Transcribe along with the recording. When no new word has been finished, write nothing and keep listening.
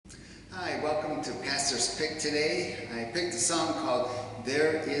Hi, welcome to Pastor's Pick today. I picked a song called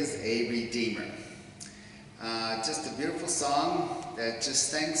There Is a Redeemer. Just a beautiful song that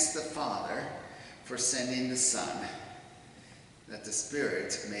just thanks the Father for sending the Son, that the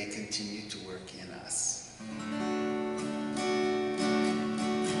Spirit may continue to work in us.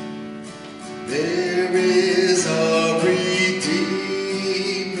 There is a Redeemer,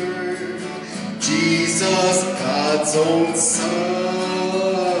 Jesus, God's own Son,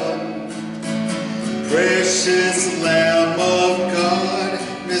 precious Lamb of God,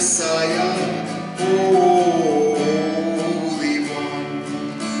 Messiah, Holy One.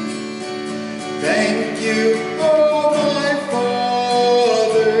 Thank you, oh my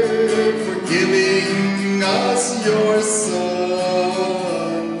Father, for giving us your Son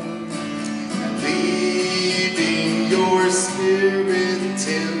and leaving your Spirit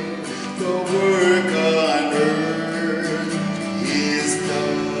till the work on earth is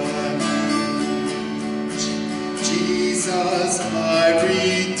done. Jesus, my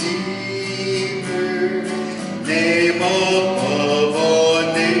Redeemer, name above all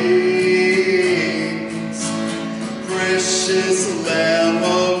names, precious Lamb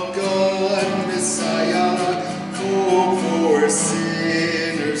of God, Messiah, oh, for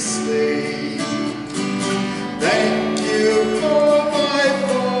sinners slain. Thank you, oh my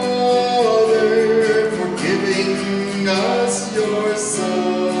Father, for giving us your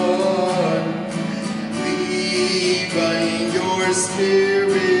Son, leaving your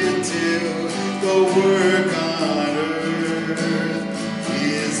Spirit till the work on earth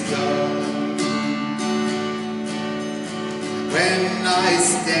is done. When I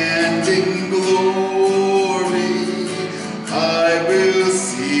stand in glory, I will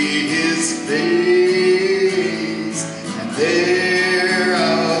see his face, and there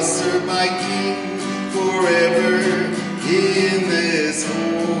I'll serve my King forever in this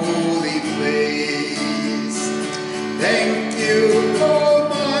holy place. Thank you, Lord.